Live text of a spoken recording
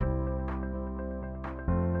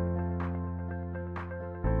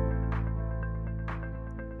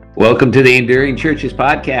Welcome to the Enduring Churches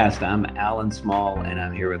podcast. I'm Alan Small, and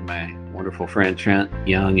I'm here with my wonderful friend Trent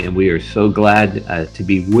Young, and we are so glad to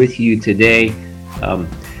be with you today.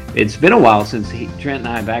 It's been a while since Trent and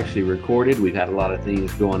I have actually recorded. We've had a lot of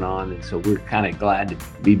things going on, and so we're kind of glad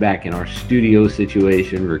to be back in our studio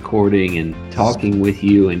situation, recording and talking with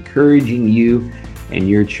you, encouraging you and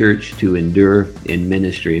your church to endure in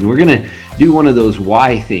ministry. And we're going to do one of those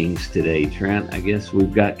why things today, Trent. I guess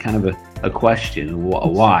we've got kind of a question,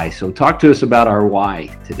 why. So talk to us about our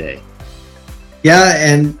why today. Yeah,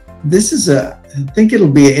 and this is I think it'll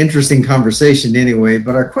be an interesting conversation anyway,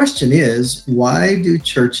 but our question is, why do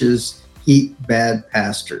churches keep bad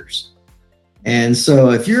pastors? And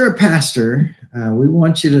so if you're a pastor, we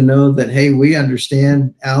want you to know that, hey, we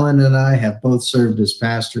understand Alan and I have both served as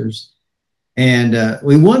pastors. And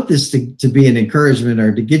we want this to be an encouragement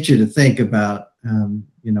or to get you to think about,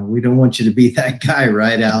 we don't want you to be that guy,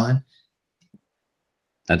 right, Alan?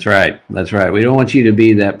 That's right. We don't want you to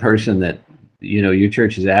be that person that, your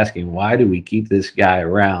church is asking, why do we keep this guy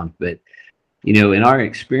around? But, in our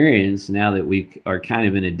experience, now that we are kind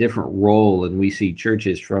of in a different role and we see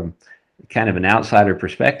churches from kind of an outsider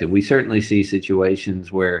perspective, we certainly see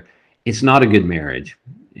situations where it's not a good marriage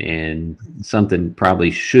and something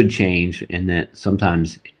probably should change, and that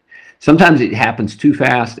sometimes it happens too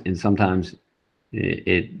fast and sometimes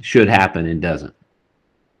it should happen and doesn't.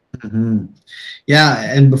 Mm-hmm. Yeah,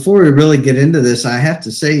 and before we really get into this, I have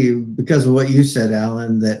to say, because of what you said,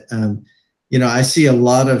 Alan, that I see a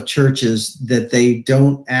lot of churches that they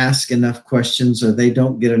don't ask enough questions or they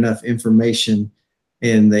don't get enough information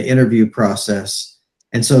in the interview process,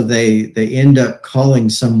 and so they end up calling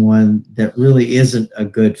someone that really isn't a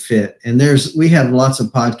good fit. And we have lots of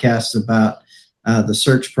podcasts about the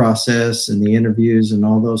search process and the interviews and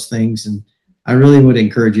all those things, and I really would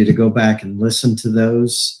encourage you to go back and listen to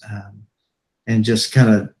those and just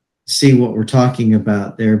kind of see what we're talking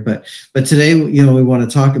about there. But today, we want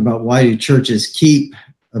to talk about why do churches keep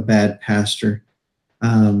a bad pastor?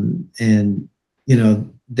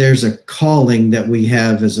 There's a calling that we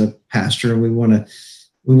have as a pastor, and we want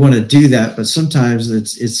to do that, but sometimes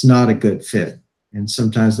it's not a good fit. And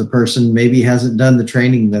sometimes the person maybe hasn't done the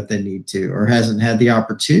training that they need to, or hasn't had the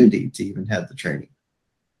opportunity to even have the training.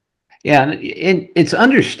 Yeah, and it's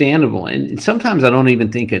understandable. And sometimes I don't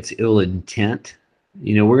even think it's ill intent.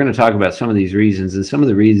 We're going to talk about some of these reasons, and some of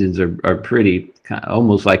the reasons are pretty kind of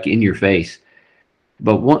almost like in your face.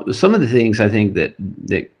 But some of the things I think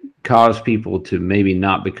that cause people to maybe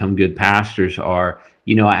not become good pastors are,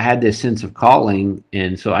 I had this sense of calling,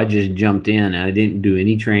 and so I just jumped in, and I didn't do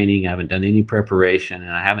any training, I haven't done any preparation,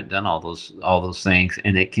 and I haven't done all those things,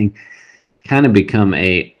 and it can kind of become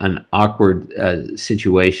an awkward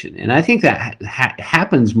situation. And I think that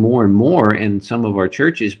happens more and more in some of our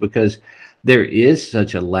churches because there is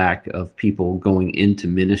such a lack of people going into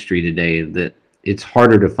ministry today that it's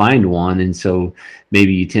harder to find one. And so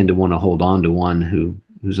maybe you tend to want to hold on to one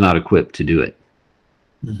who's not equipped to do it.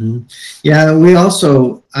 Mm-hmm. Yeah, we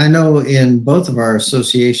also, I know in both of our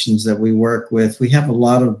associations that we work with, we have a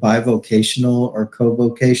lot of bivocational or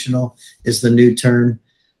co-vocational is the new term.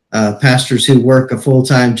 Pastors who work a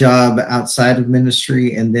full-time job outside of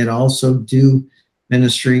ministry and then also do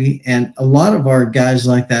ministry. And a lot of our guys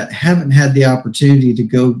like that haven't had the opportunity to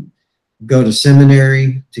go to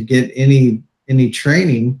seminary to get any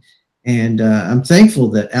training. And I'm thankful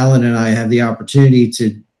that Alan and I have the opportunity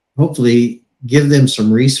to hopefully give them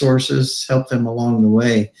some resources, help them along the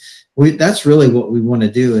way. That's really what we want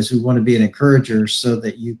to do, is we want to be an encourager so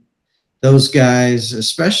that those guys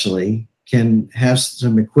especially can have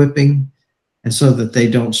some equipping, and so that they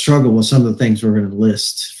don't struggle with some of the things we're going to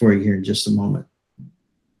list for you here in just a moment.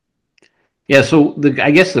 Yeah, so I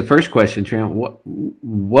guess the first question, Trent,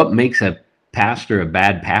 what makes a pastor a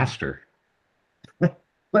bad pastor?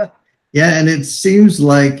 Well, yeah, and it seems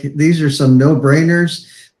like these are some no-brainers,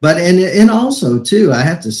 but and also too, I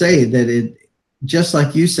have to say that it, just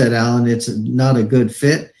like you said, Alan, it's not a good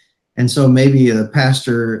fit, and so maybe a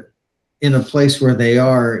pastor in a place where they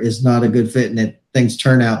are is not a good fit, and things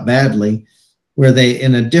turn out badly, where they,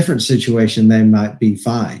 in a different situation, they might be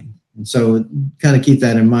fine. And so kind of keep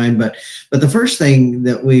that in mind. But the first thing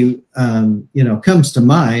that we, comes to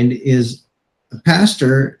mind is a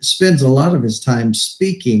pastor spends a lot of his time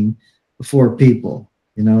speaking before people.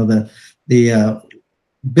 The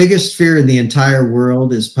biggest fear in the entire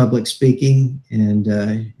world is public speaking.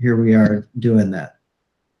 And here we are doing that.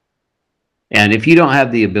 And if you don't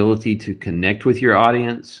have the ability to connect with your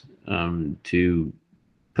audience, to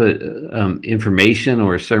put information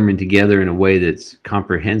or a sermon together in a way that's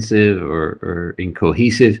comprehensive or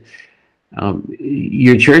cohesive,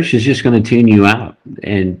 your church is just going to tune you out,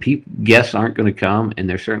 and guests aren't going to come, and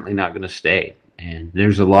they're certainly not going to stay. And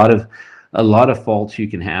there's a lot of faults you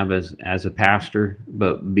can have as a pastor,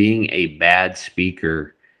 but being a bad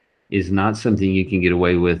speaker is not something you can get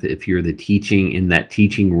away with if you're the teaching in that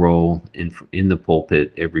teaching role in the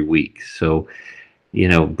pulpit every week. So,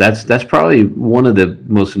 that's probably one of the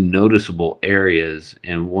most noticeable areas,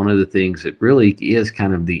 and one of the things that really is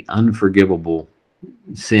kind of the unforgivable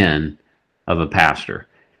sin of a pastor.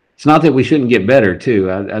 It's not that we shouldn't get better too.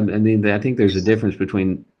 I mean, I think there's a difference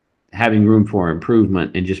between having room for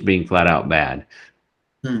improvement and just being flat out bad.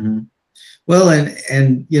 Mm-hmm. Well,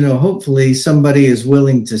 and hopefully somebody is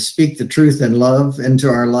willing to speak the truth and love into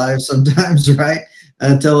our lives sometimes, right?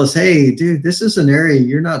 Tell us, hey, dude, this is an area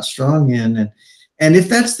you're not strong in, and if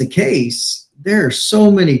that's the case, there are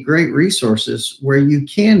so many great resources where you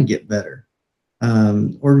can get better.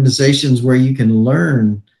 Organizations where you can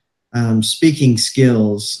learn speaking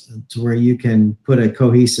skills to where you can put a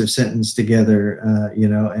cohesive sentence together,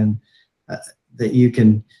 and that you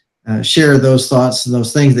can share those thoughts and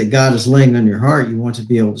those things that God is laying on your heart. You want to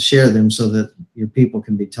be able to share them so that your people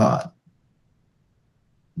can be taught.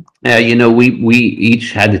 Yeah, we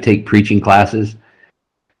each had to take preaching classes,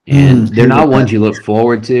 and they're not ones you look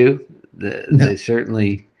forward to. They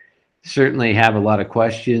certainly have a lot of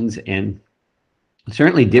questions, and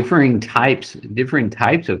certainly differing types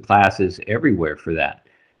of classes everywhere for that.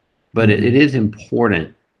 But it is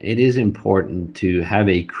important. It is important to have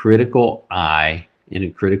a critical eye and a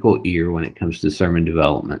critical ear when it comes to sermon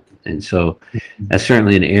development. And so that's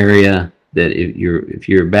certainly an area that if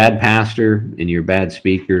you're a bad pastor and you're a bad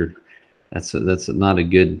speaker, that's not a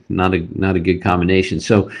good combination.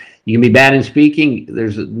 So you can be bad in speaking.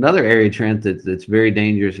 There's another area, Trent, that's very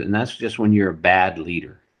dangerous, and that's just when you're a bad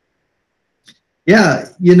leader. Yeah,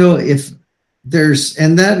 if there's,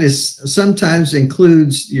 and that is sometimes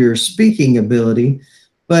includes your speaking ability,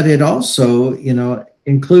 but it also,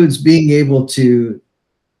 includes being able to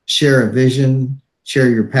share a vision, share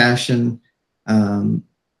your passion,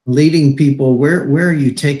 leading people. Where are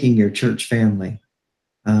you taking your church family?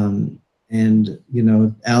 And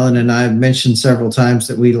Alan and I have mentioned several times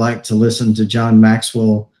that we like to listen to John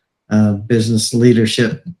Maxwell business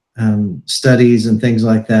leadership studies and things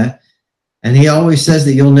like that. And he always says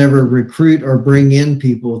that you'll never recruit or bring in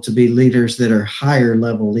people to be leaders that are higher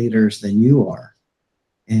level leaders than you are.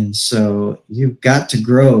 And so you've got to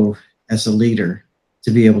grow as a leader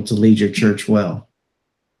to be able to lead your church well.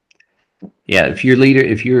 Yeah, if you're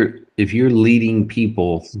leading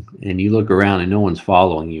people and you look around and no one's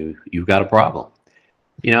following you, you've got a problem.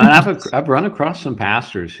 And I've run across some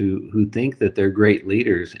pastors who think that they're great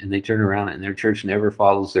leaders, and they turn around and their church never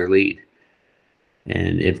follows their lead.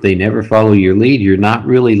 And if they never follow your lead, you're not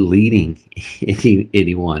really leading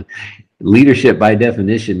anyone. Leadership, by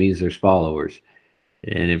definition, means there's followers.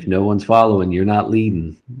 And if no one's following, you're not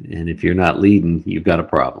leading. And if you're not leading, you've got a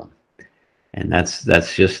problem. And that's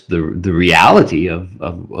just the reality of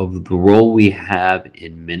the role we have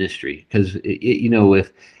in ministry. Because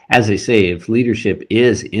if, as they say, if leadership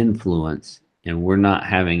is influence and we're not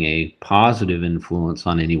having a positive influence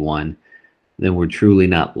on anyone, then we're truly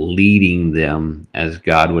not leading them as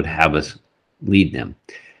God would have us lead them.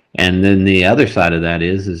 And then the other side of that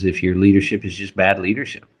is if your leadership is just bad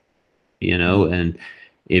leadership, and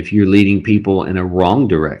if you're leading people in a wrong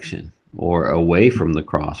direction or away from the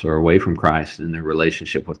cross or away from Christ in their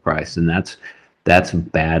relationship with Christ, and that's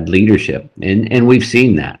bad leadership. And we've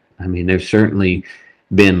seen that. I mean, there's certainly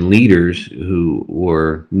been leaders who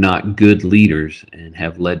were not good leaders and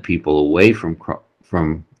have led people away from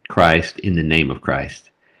Christ in the name of Christ.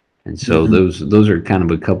 And so those are kind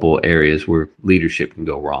of a couple areas where leadership can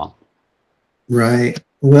go wrong. Right.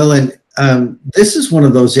 Well, and this is one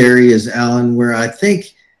of those areas, Alan, where I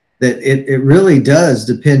think that it really does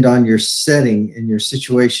depend on your setting and your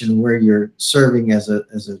situation where you're serving as a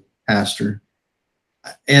pastor.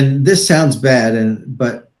 And this sounds bad,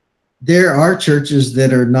 but there are churches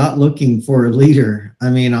that are not looking for a leader. I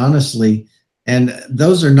mean, honestly, and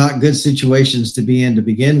those are not good situations to be in to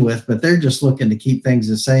begin with, but they're just looking to keep things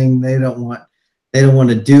the same. They don't want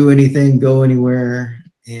to do anything, go anywhere.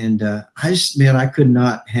 And I could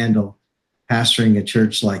not handle pastoring a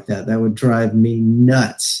church like that. That would drive me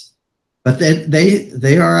nuts. But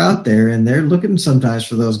they are out there, and they're looking sometimes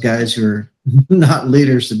for those guys who are not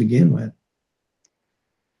leaders to begin with.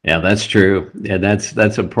 Yeah, that's true. Yeah,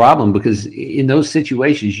 that's a problem, because in those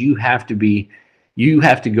situations you have to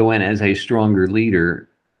go in as a stronger leader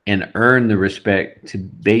and earn the respect to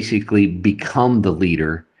basically become the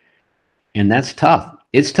leader. And that's tough.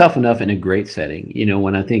 It's tough enough in a great setting.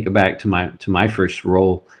 When I think back to my first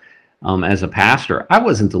role, as a pastor, I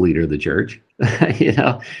wasn't the leader of the church. You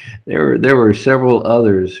know, there were several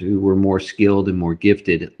others who were more skilled and more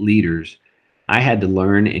gifted leaders. I had to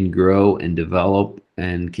learn and grow and develop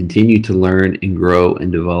and continue to learn and grow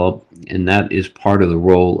and develop, and that is part of the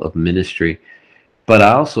role of ministry. But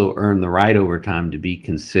I also earned the right over time to be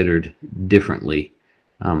considered differently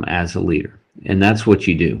as a leader, and that's what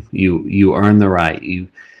you do. You earn the right.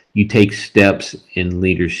 You take steps in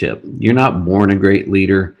leadership. You're not born a great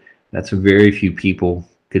leader. That's a very few people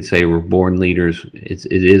could say we're born leaders. It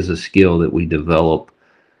is a skill that we develop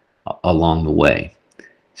along the way.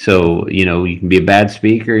 So, you know, you can be a bad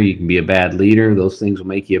speaker, you can be a bad leader. Those things will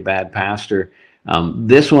make you a bad pastor.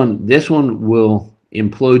 This one will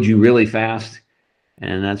implode you really fast,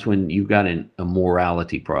 and that's when you've got a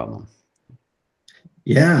morality problem.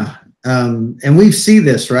 Yeah. And we see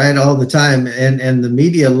this, right, all the time. And the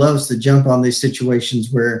media loves to jump on these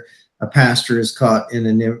situations where a pastor is caught in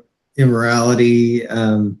an immorality.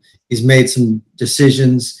 He's made some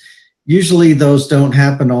decisions. Usually those don't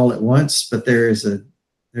happen all at once, but there's a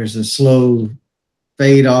slow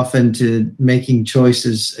fade off into making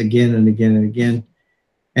choices again and again and again.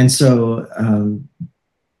 And so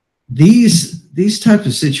these type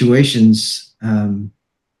of situations,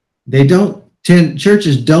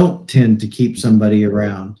 churches don't tend to keep somebody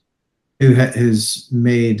around who's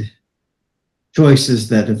made choices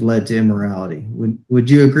that have led to immorality. Would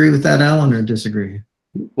you agree with that, Alan, or disagree?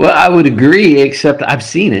 Well, I would agree, except I've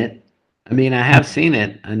seen it. I mean, I have seen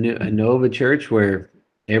it. I know of a church where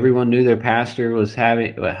everyone knew their pastor was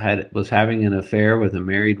having an affair with a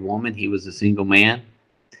married woman. He was a single man,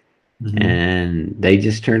 and they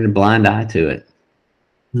just turned a blind eye to it.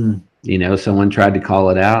 You know, someone tried to call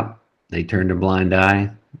it out. They turned a blind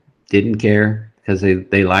eye, didn't care, because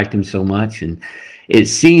they liked him so much. And it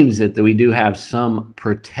seems that we do have some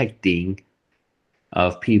protecting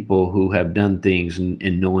of people who have done things and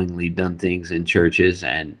knowingly done things in churches,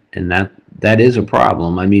 and that is a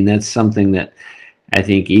problem. I mean, that's something that I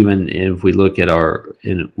think even if we look at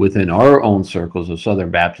within our own circles of Southern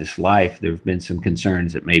Baptist life, there have been some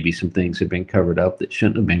concerns that maybe some things have been covered up that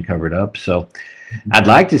shouldn't have been covered up. So I'd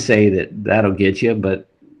like to say that that'll get you, but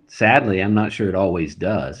sadly, I'm not sure it always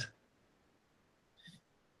does.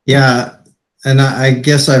 Yeah, and I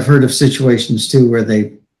guess I've heard of situations too where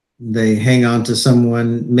they hang on to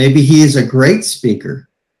someone. Maybe he is a great speaker.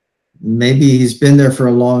 Maybe he's been there for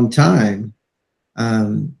a long time.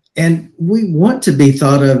 And we want to be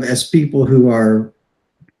thought of as people who are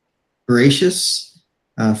gracious,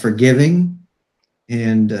 forgiving,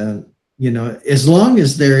 and you know, as long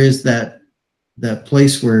as there is that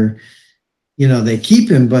place where, you know, they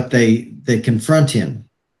keep him, but they confront him,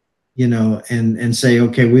 you know, and say,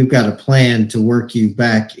 okay, we've got a plan to work you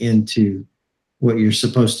back into what you're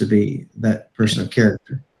supposed to be, that person of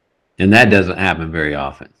character. And that doesn't happen very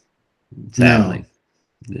often, sadly.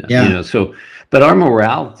 No. Yeah. You know, so, but our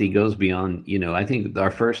morality goes beyond, you know, I think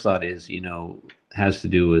our first thought is, you know, has to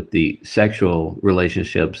do with the sexual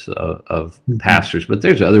relationships of pastors, but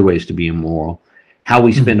there's other ways to be immoral. How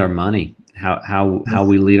we spend our money, how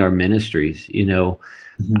we lead our ministries. You know,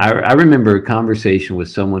 I remember a conversation with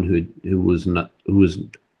someone who was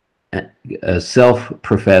a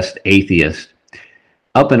self-professed atheist,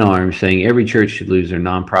 up in arms, saying every church should lose their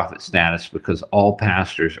nonprofit status because all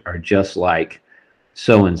pastors are just like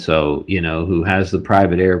so and so, you know, who has the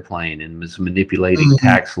private airplane and is manipulating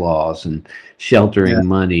tax laws and sheltering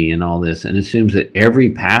money and all this, and assumes that every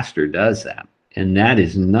pastor does that. And that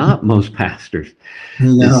is not most pastors.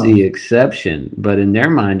 It's the exception. But in their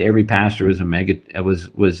mind, every pastor was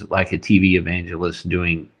was like a TV evangelist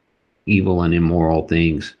doing evil and immoral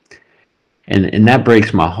things. And that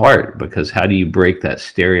breaks my heart, because how do you break that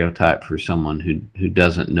stereotype for someone who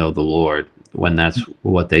doesn't know the Lord when that's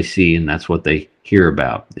what they see and that's what they hear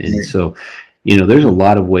about? And so, you know, there's a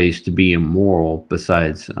lot of ways to be immoral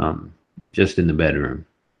besides just in the bedroom.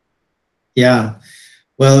 Yeah.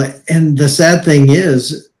 Well, and the sad thing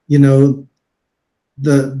is, you know,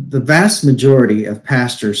 the vast majority of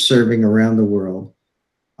pastors serving around the world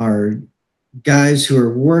are guys who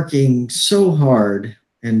are working so hard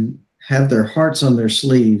and have their hearts on their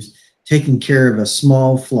sleeves, taking care of a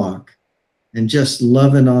small flock and just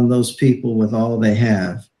loving on those people with all they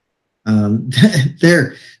have.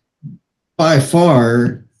 They're by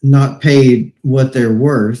far not paid what they're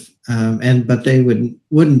worth, but they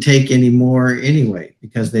wouldn't take any more anyway,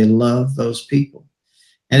 because they love those people.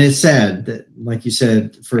 And it's sad that, like you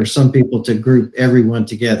said, for some people to group everyone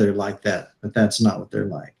together like that, but that's not what they're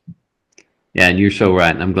like. Yeah, and you're so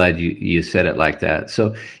right, and I'm glad you said it like that.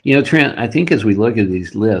 So, you know, Trent, I think as we look at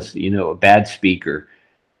these lists, you know, a bad speaker,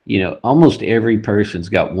 almost every person's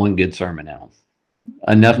got one good sermon out,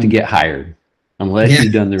 enough to get hired, unless Yeah,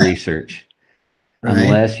 you've done the research, right.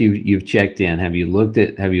 unless you've checked in. Have you looked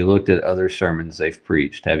at other sermons they've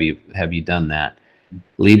preached? Have you done that?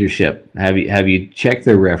 Leadership. Have you checked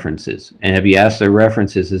their references? And have you asked their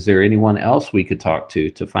references, is there anyone else we could talk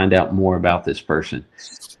to find out more about this person,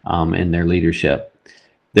 and their leadership,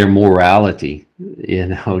 their morality?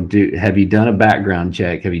 Have you done a background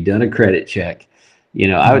check? Have you done a credit check?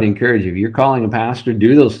 I would encourage you, if you're calling a pastor,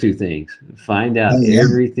 do those two things. Find Oh, out yeah.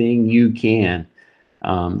 everything you can,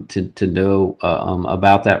 to know,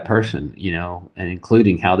 about that person, and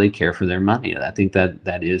including how they care for their money. I think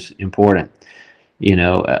that is important.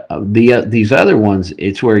 These other ones,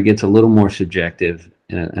 it's where it gets a little more subjective,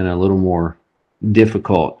 and a little more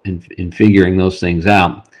difficult in figuring those things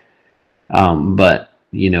out. But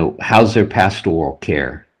how's their pastoral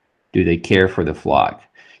care? Do they care for the flock?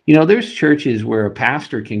 There's churches where a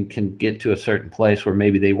pastor can get to a certain place where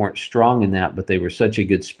maybe they weren't strong in that, but they were such a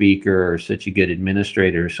good speaker or such a good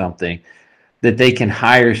administrator or something, that they can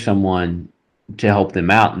hire someone to help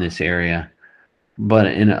them out in this area. But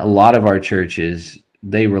in a lot of our churches,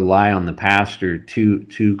 they rely on the pastor to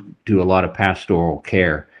do a lot of pastoral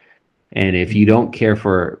care. And if you don't care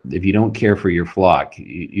for your flock,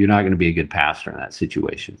 you're not going to be a good pastor in that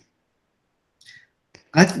situation.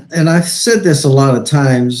 And I've said this a lot of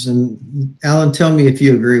times, and Alan, tell me if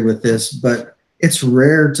you agree with this, but it's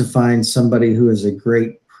rare to find somebody who is a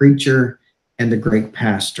great preacher and a great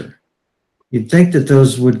pastor. You'd think that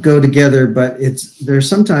those would go together, but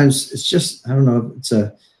sometimes it's just, I don't know, it's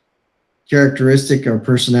a characteristic or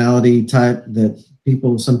personality type that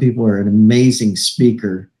some people are an amazing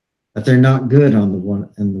speaker, but they're not good in the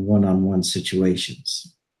one-on-one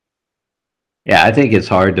situations. Yeah, I think it's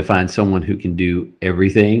hard to find someone who can do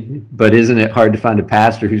everything, but isn't it hard to find a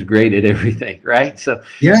pastor who's great at everything, right? So,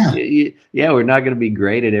 Yeah. yeah, we're not going to be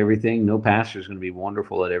great at everything. No pastor is going to be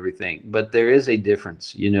wonderful at everything, but there is a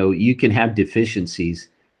difference. You can have deficiencies,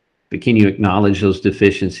 but can you acknowledge those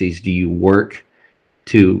deficiencies? Do you work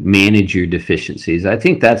to manage your deficiencies? I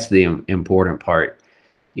think that's the important part.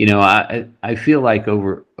 I feel like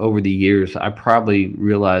over the years, I probably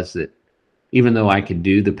realized that even though I could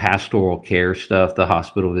do the pastoral care stuff, the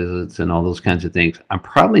hospital visits and all those kinds of things, I'm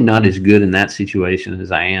probably not as good in that situation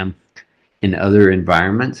as I am in other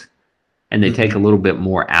environments. And they take a little bit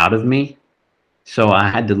more out of me. So I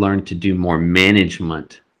had to learn to do more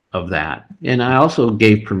management of that. And I also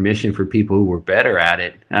gave permission for people who were better at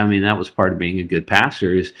it. I mean, that was part of being a good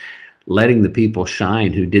pastor, is letting the people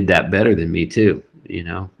shine who did that better than me too,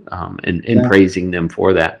 and Yeah. praising them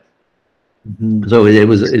for that. Mhm. So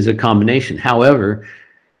is a combination. However,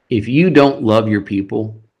 if you don't love your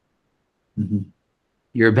people, Mhm.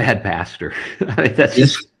 you're a bad pastor. I mean, that's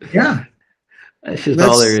Yes. just Yeah. that's just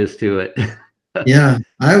all there That's is to it. Yeah,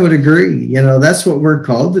 I would agree. That's what we're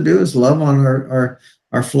called to do, is love on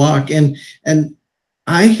our flock. And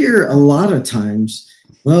I hear a lot of times,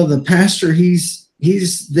 well, the pastor, he's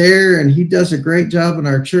there and he does a great job in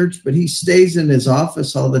our church, but he stays in his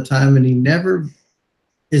office all the time and he never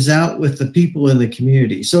is out with the people in the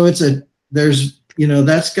community. So that's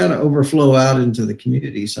got to overflow out into the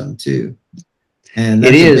community some too. And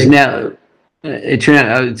It that's a is big. now.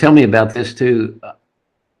 Trent, tell me about this too.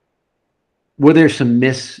 Were there some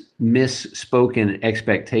misspoken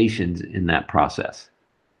expectations in that process?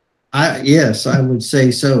 Yes, I would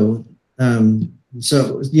say so.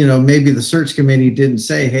 So maybe the search committee didn't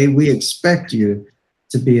say, "Hey, we expect you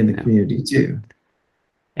to be in the Yeah. community too."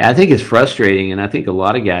 I think it's frustrating, and I think a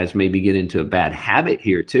lot of guys maybe get into a bad habit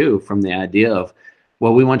here too, from the idea of,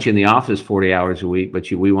 well, we want you in the office 40 hours a week, but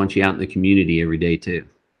we want you out in the community every day too.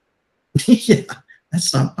 Yeah,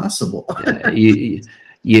 that's not possible. You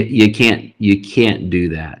can't do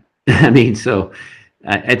that. I mean, so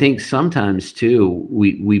I think sometimes too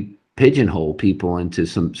we pigeonhole people into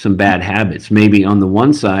some bad habits. Maybe on the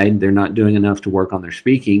one side they're not doing enough to work on their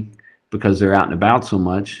speaking because they're out and about so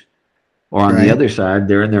much, or on the Right. other side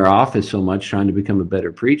they're in their office so much trying to become a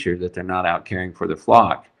better preacher that they're not out caring for their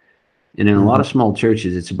flock. And in a lot Mhm. of small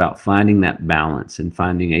churches, it's about finding that balance and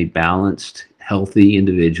finding a balanced, healthy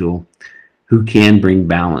individual who can bring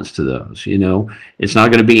balance to those. It's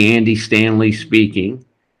not going to be Andy Stanley speaking,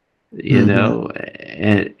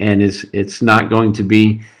 Mhm. and it's not going to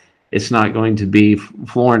be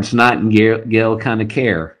Florence Nightingale kind of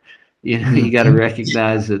care. You got to Mhm.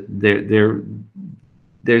 recognize that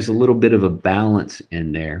there's a little bit of a balance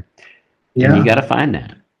in there, and you Yeah. got to find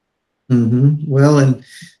that. Well, and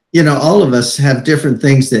all of us have different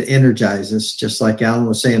things that energize us, just like Alan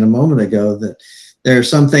was saying a moment ago, that there are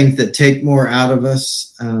some things that take more out of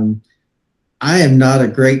us. I am not a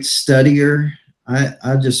great studier.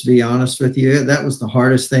 I'll just be honest with you. That was the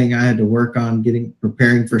hardest thing I had to work on,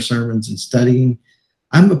 preparing for sermons and studying.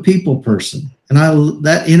 I'm a people person, and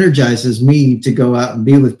that energizes me to go out and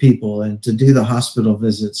be with people and to do the hospital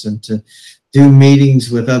visits and to do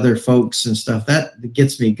meetings with other folks and stuff. That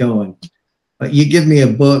gets me going. But you give me a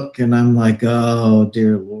book and I'm like, oh,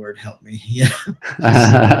 dear Lord, help me. Yeah.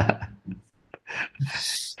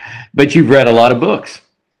 But you've read a lot of books.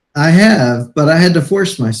 I have, but I had to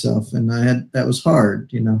force myself, and that was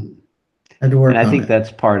hard, I had to work And I on think it.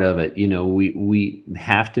 that's part of it. We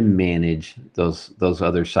have to manage those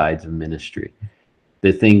other sides of ministry,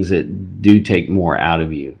 the things that do take more out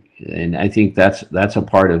of you. And I think that's a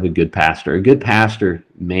part of a good pastor. A good pastor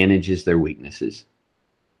manages their weaknesses.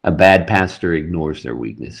 A bad pastor ignores their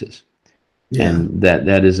weaknesses. Yeah. And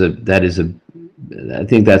that is a I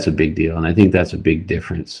think that's a big deal, and I think that's a big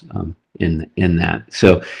difference in that.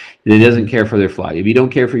 So it doesn't care for their flock. If you don't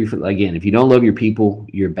care for again, if you don't love your people,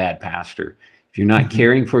 you're a bad pastor. If you're not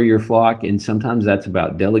caring for your flock, and sometimes that's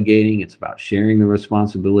about delegating, it's about sharing the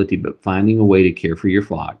responsibility, but finding a way to care for your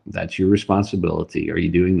flock. That's your responsibility. Are you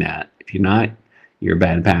doing that? If you're not, you're a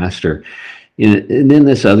bad pastor. And then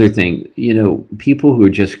this other thing, people who are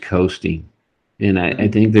just coasting, and I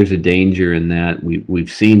think there's a danger in that.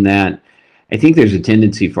 We've seen that. I think there's a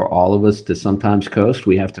tendency for all of us to sometimes coast.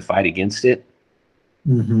 We have to fight against it.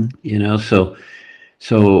 So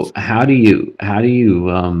how do you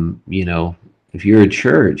if you're a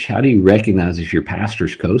church, how do you recognize if your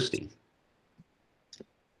pastor's coasting?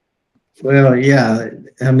 Well, yeah,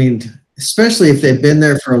 I mean, especially if they've been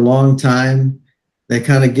there for a long time, they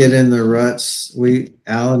kind of get in their ruts.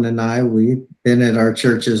 Alan and I, we've been at our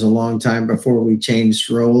churches a long time before we changed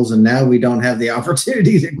roles, and now we don't have the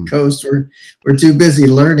opportunity to coast. We're too busy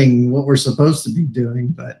learning what we're supposed to be doing.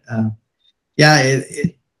 But yeah,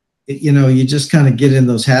 you just kind of get in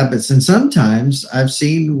those habits. And sometimes I've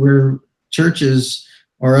seen where churches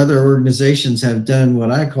or other organizations have done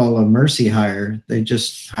what I call a mercy hire. They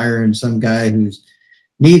just hire in some guy who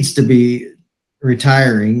needs to be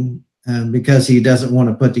retiring because he doesn't want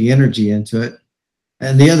to put the energy into it.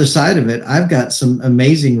 And the other side of it, I've got some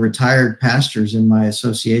amazing retired pastors in my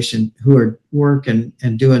association who are working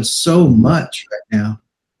and doing so much right now.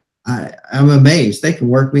 I'm amazed. They can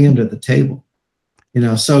work me under the table.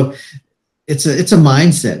 So it's a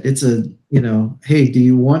mindset. It's hey, do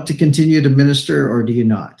you want to continue to minister or do you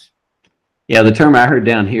not? Yeah, the term I heard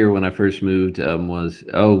down here when I first moved was,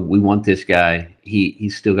 "Oh, we want this guy.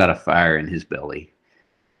 He's still got a fire in his belly."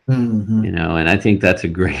 And I think that's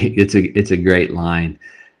it's a great line.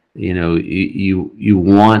 You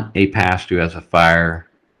want a pastor who has a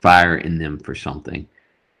fire in them for something.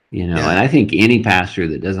 And I think any pastor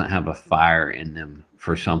that doesn't have a fire in them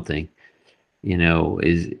for something,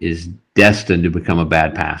 is destined to become a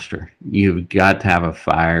bad pastor. You've got to have a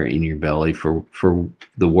fire in your belly for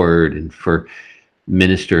the word and for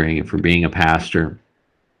ministering and for being a pastor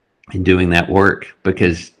and doing that work,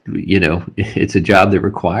 because it's a job that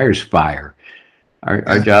requires fire.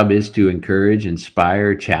 Our job is to encourage,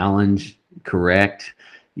 inspire, challenge, correct.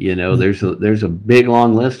 There's a big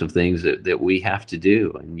long list of things that we have to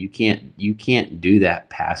do, and you can't do that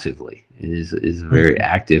passively. It is a very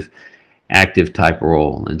active type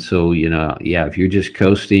role. And so, if you're just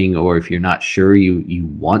coasting, or if you're not sure you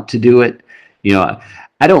want to do it,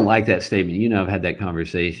 I don't like that statement. I've had that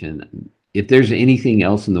conversation. If there's anything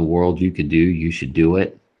else in the world you could do, you should do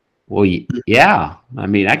it. Well, yeah. I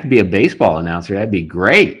mean, I could be a baseball announcer. That'd be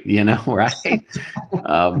great, right?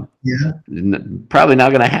 Probably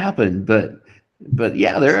not going to happen, but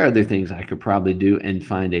yeah, there are other things I could probably do and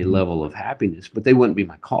find a level of happiness, but they wouldn't be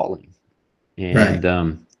my calling. And,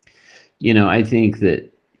 I think that,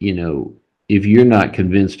 if you're not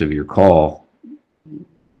convinced of your call,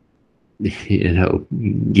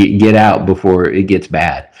 get out before it gets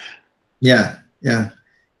bad. Yeah.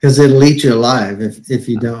 Because it'll eat you alive if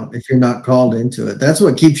you're not called into it. That's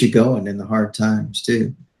what keeps you going in the hard times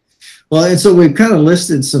too. Well, and so we've kind of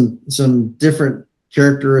listed some different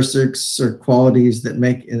characteristics or qualities that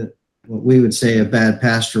make it what we would say a bad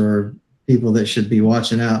pastor, or people that should be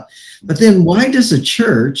watching out. But then why does a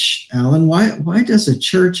church, Alan, why does a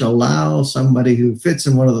church allow somebody who fits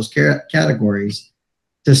in one of those categories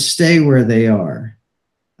to stay where they are?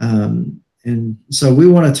 And so we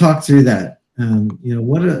want to talk through that.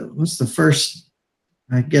 What's the first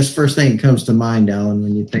thing that comes to mind, Alan,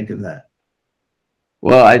 when you think of that?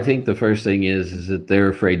 Well, I think the first thing is that they're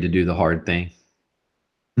afraid to do the hard thing.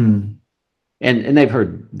 And they've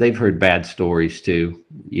heard bad stories too.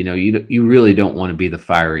 You really don't want to be the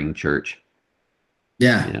firing church.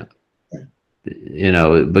 Yeah.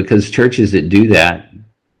 because churches that do that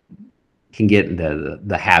can get into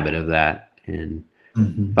the habit of that and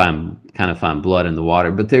find blood in the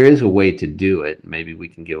water. But there is a way to do it. Maybe we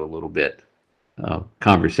can give a little bit of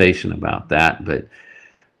conversation about that.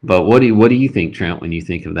 But what do you think, Trent, when you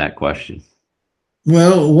think of that question?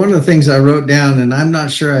 Well, one of the things I wrote down, and I'm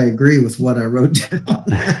not sure I agree with what I wrote down,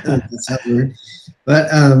 but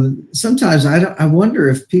sometimes I wonder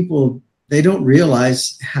if they don't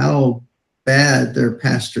realize how bad their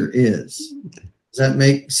pastor is. Does that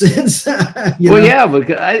make sense? Yeah,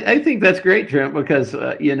 because I think that's great, Trent, because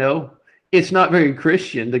it's not very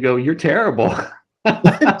Christian to go, "You're terrible."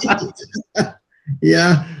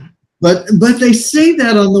 Yeah. But they say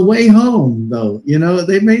that on the way home, though.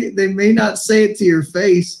 They may not say it to your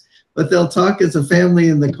face, but they'll talk as a family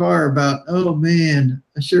in the car about, "Oh man,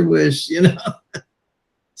 I sure wish."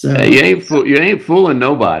 So you ain't fooling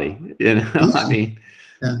nobody. Yeah. I mean,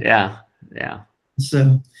 yeah.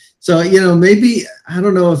 So maybe I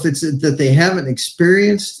don't know if it's that they haven't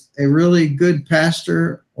experienced a really good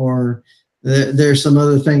pastor, or there's some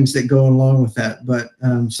other things that go along with that. But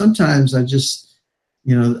sometimes I just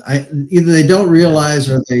either they don't realize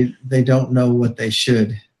or they don't know what they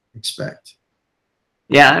should expect.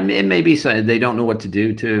 Yeah, I mean, it may be so they don't know what to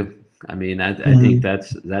do too. I mean, I think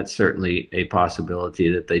that's certainly a possibility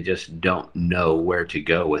that they just don't know where to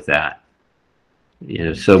go with that.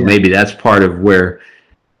 So maybe that's part of where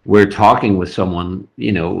we're talking with someone,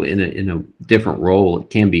 in a different role. It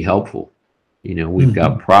can be helpful. We've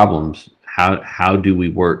got problems. How do we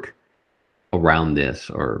work around this,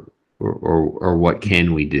 or what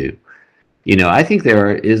can we do? I think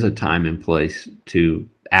there is a time and place to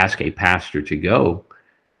ask a pastor to go,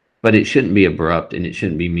 but it shouldn't be abrupt and it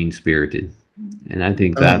shouldn't be mean-spirited. And I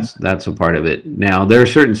think that's a part of it. Now, there are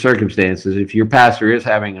certain circumstances. If your pastor is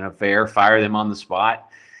having an affair, fire them on the spot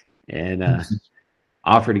and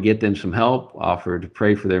offer to get them some help, offer to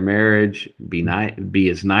pray for their marriage, be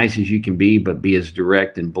as nice as you can be, but be as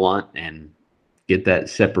direct and blunt, and get that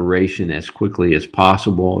separation as quickly as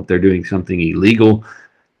possible. If they're doing something illegal,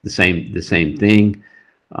 the same thing.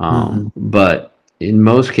 But in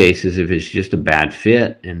most cases, if it's just a bad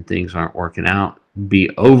fit and things aren't working out, be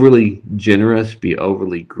overly generous, be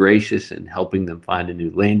overly gracious in helping them find a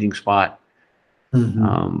new landing spot.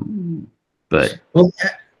 But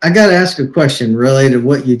I got to ask a question related to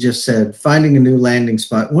what you just said, finding a new landing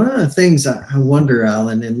spot. One of the things I wonder,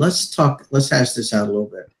 Alan, and let's hash this out a little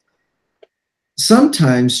bit.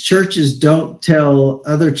 Sometimes churches don't tell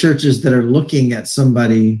other churches that are looking at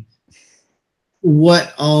somebody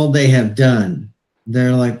what all they have done.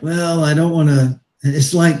 They're like, well, I don't want to.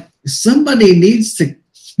 It's like somebody needs to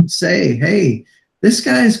say, hey, this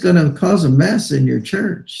guy's going to cause a mess in your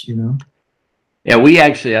church, Yeah,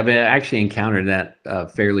 I've actually encountered that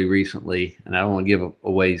fairly recently, and I don't want to give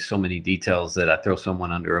away so many details that I throw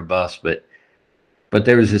someone under a bus, but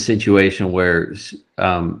there was a situation where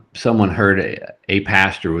someone heard a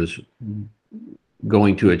pastor was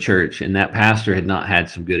going to a church, and that pastor had not had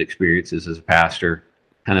some good experiences as a pastor,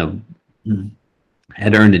 kind of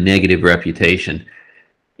had earned a negative reputation.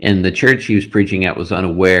 And the church he was preaching at was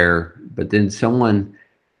unaware, but then someone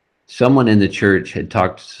in the church had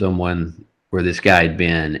talked to someone where this guy had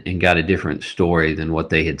been and got a different story than what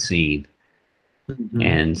they had seen.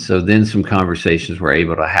 And so then some conversations were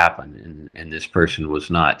able to happen, and this person was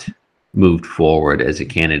not moved forward as a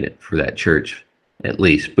candidate for that church, at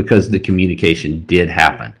least because the communication did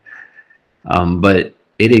happen. But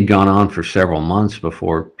it had gone on for several months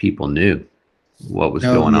before people knew what was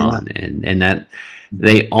going on, and that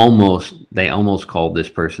they almost called this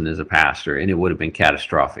person as a pastor, and it would have been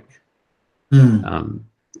catastrophic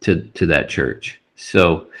to that church.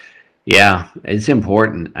 So yeah, it's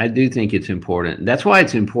important. I do think it's important. That's why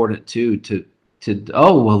it's important too to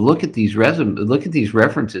look at these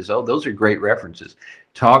references. Oh, those are great references.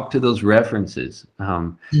 Talk to those references.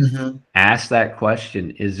 Ask that question.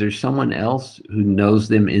 Is there someone else who knows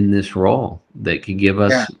them in this role that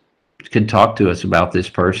could talk to us about this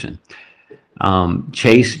person?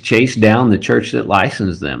 Chase down the church that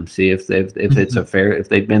licensed them. See if if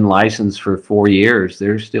they've been licensed for 4 years,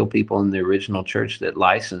 there's still people in the original church that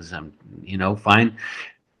licensed them.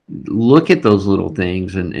 Look at those little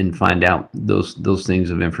things and find out those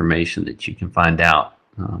things of information that you can find out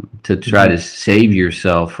to try to save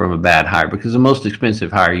yourself from a bad hire, because the most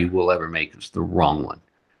expensive hire you will ever make is the wrong one.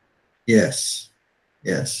 Yes,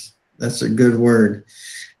 that's a good word.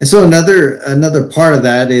 And so another part of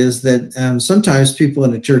that is that sometimes people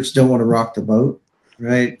in the church don't want to rock the boat,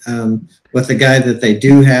 right? With the guy that they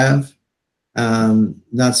do have,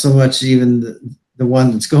 not so much even the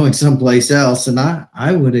one that's going someplace else. And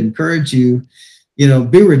I would encourage you,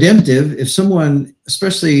 be redemptive. If someone,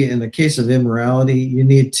 especially in the case of immorality, you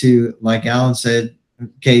need to, like Alan said,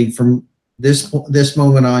 okay, from this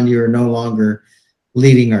moment on, you are no longer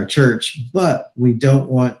leading our church, but we don't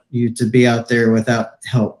want you to be out there without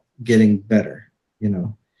help getting better,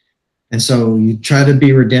 And so you try to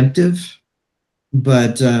be redemptive,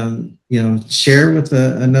 but, share with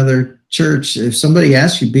another church. If somebody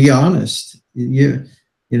asks you, be honest.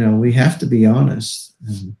 We have to be honest.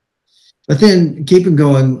 But then keep it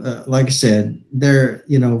going. Like I said,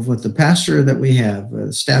 with the pastor that we have,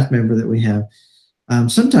 a staff member that we have,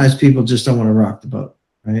 sometimes people just don't want to rock the boat,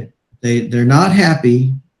 right? They're not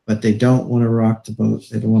happy, but they don't want to rock the boat.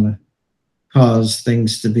 They don't want to cause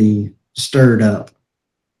things to be stirred up.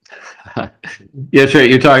 Yes, right.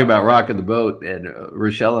 You're talking about rocking the boat, and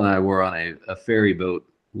Rochelle and I were on a ferry boat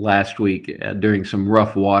last week during some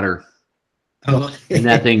rough water, and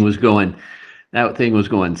that thing was going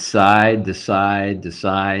side to side to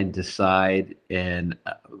side to side, and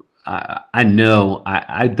I know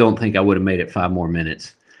I don't think I would have made it 5 more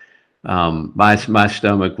minutes. My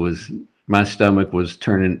stomach was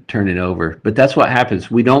turning over. But that's what happens.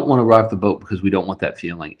 We don't want to rock the boat because we don't want that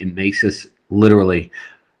feeling. It makes us literally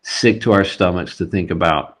sick to our stomachs to think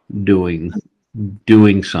about doing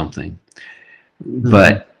something. Mm-hmm.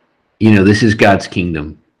 But this is God's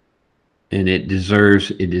kingdom, and it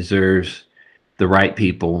deserves the right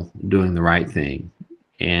people doing the right thing.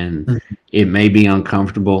 And mm-hmm. It may be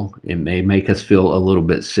uncomfortable. It may make us feel a little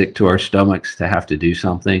bit sick to our stomachs to have to do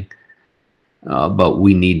something, but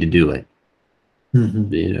we need to do it. Mm-hmm.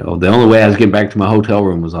 The only way I was getting back to my hotel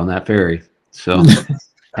room was on that ferry, so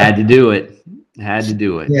had to do it. Yeah,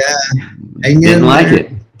 didn't like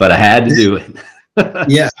it, but I had to do it.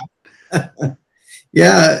 Yeah.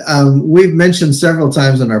 Yeah, we've mentioned several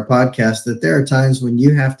times on our podcast that there are times when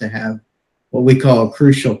you have to have what we call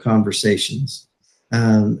crucial conversations.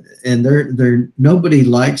 And nobody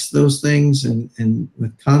likes those things, and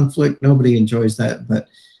with conflict, nobody enjoys that, but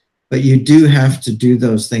you do have to do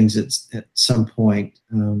those things at some point.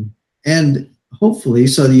 And hopefully,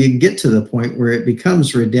 so that you can get to the point where it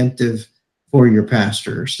becomes redemptive for your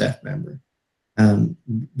pastor or staff member.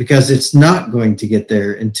 Because it's not going to get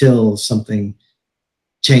there until something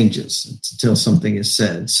changes, until something is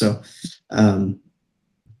said. So,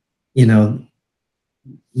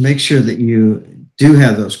 make sure that you do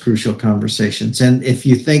have those crucial conversations. And if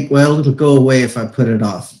you think, well, it'll go away if I put it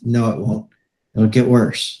off. No, it won't. It'll get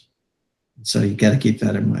worse. So you got to keep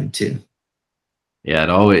that in mind too. Yeah,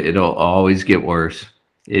 it'll always get worse.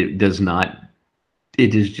 It does not.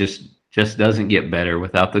 It is just doesn't get better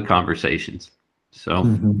without the conversations. So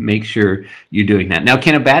Make sure you're doing that. Now,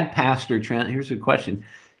 can a bad pastor, Trent, here's a question.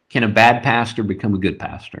 Can a bad pastor become a good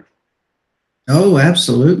pastor? Oh,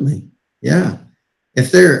 absolutely. Yeah.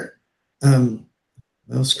 If they're,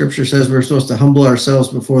 Scripture says we're supposed to humble ourselves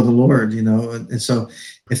before the Lord, and so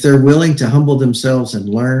if they're willing to humble themselves and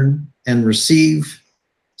learn and receive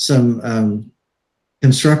some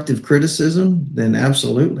constructive criticism, then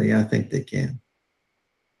absolutely, I think they can.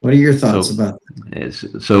 What are your thoughts about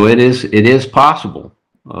that? So it is possible,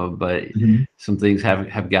 but some things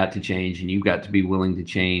have got to change, and you've got to be willing to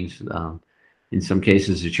change. In some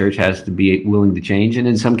cases, the church has to be willing to change, and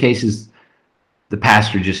in some cases, the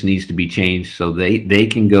pastor just needs to be changed so they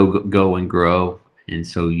can go and grow, and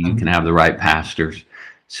so you can have the right pastors.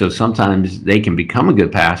 So sometimes they can become a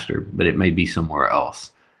good pastor, but it may be somewhere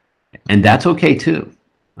else, and that's okay too.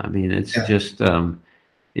 I mean, it's just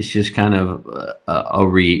kind of a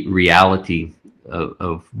reality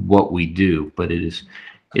of what we do, but it's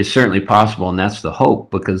certainly possible, and that's the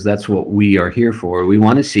hope, because that's what we are here for. We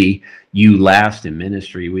want to see you last in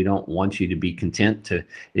ministry. We don't want you to be content to,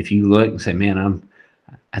 if you look and say, man,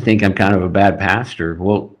 I think I'm kind of a bad pastor.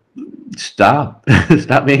 Well, stop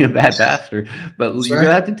being a bad pastor, but you're going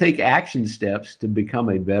to have to take action steps to become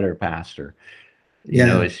a better pastor.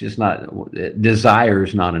 It's just not, desire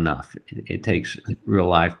is not enough. It takes real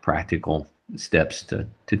life practical steps to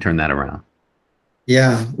turn that around.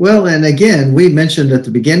 Yeah. Well, and again, we mentioned at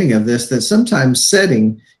the beginning of this that sometimes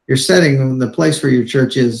your setting, the place where your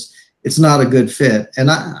church is, it's not a good fit. And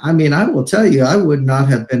I mean, I will tell you, I would not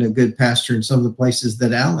have been a good pastor in some of the places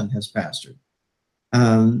that Alan has pastored.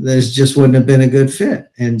 There's just wouldn't have been a good fit.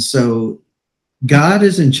 And so God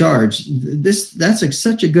is in charge. That's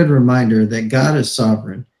such a good reminder that God is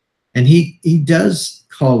sovereign, and he does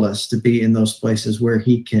call us to be in those places where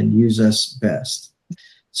he can use us best.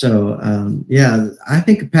 So, I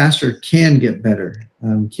think a pastor can get better,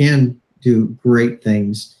 can do great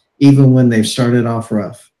things, even when they've started off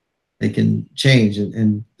rough. They can change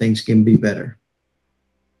and things can be better.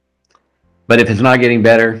 But if it's not getting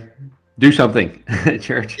better, do something,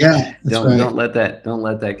 church. Yeah, that's right. Don't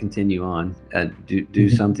let that continue on. Do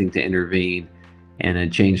Mhm. something to intervene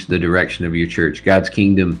and change the direction of your church. God's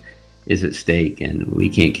kingdom is at stake, and we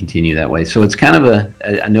can't continue that way. So it's kind of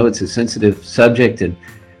I know it's a sensitive subject, and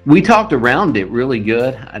we talked around it really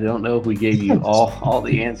good. I don't know if we gave you all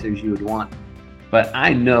the answers you would want, but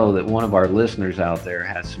I know that one of our listeners out there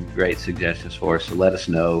has some great suggestions for us. So let us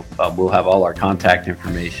know. We'll have all our contact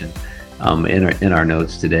information in our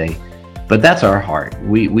notes today. But that's our heart.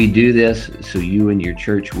 We do this so you and your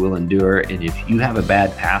church will endure. And if you have a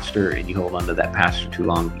bad pastor and you hold on to that pastor too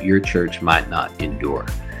long, your church might not endure.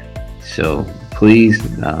 So please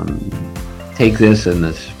take this in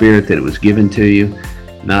the spirit that it was given to you,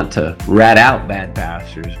 not to rat out bad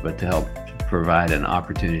pastors, but to help provide an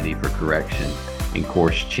opportunity for correction and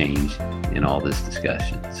course change in all this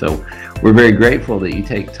discussion. So we're very grateful that you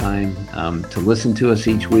take time to listen to us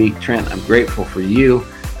each week. Trent, I'm grateful for you.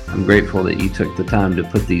 I'm grateful that you took the time to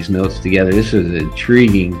put these notes together. This is an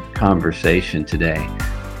intriguing conversation today.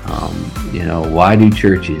 Why do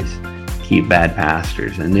churches keep bad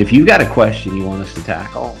pastors? And if you've got a question you want us to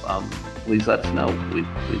tackle, please let us know.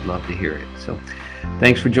 We'd love to hear it. So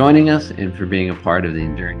thanks for joining us and for being a part of the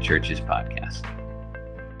Enduring Churches podcast.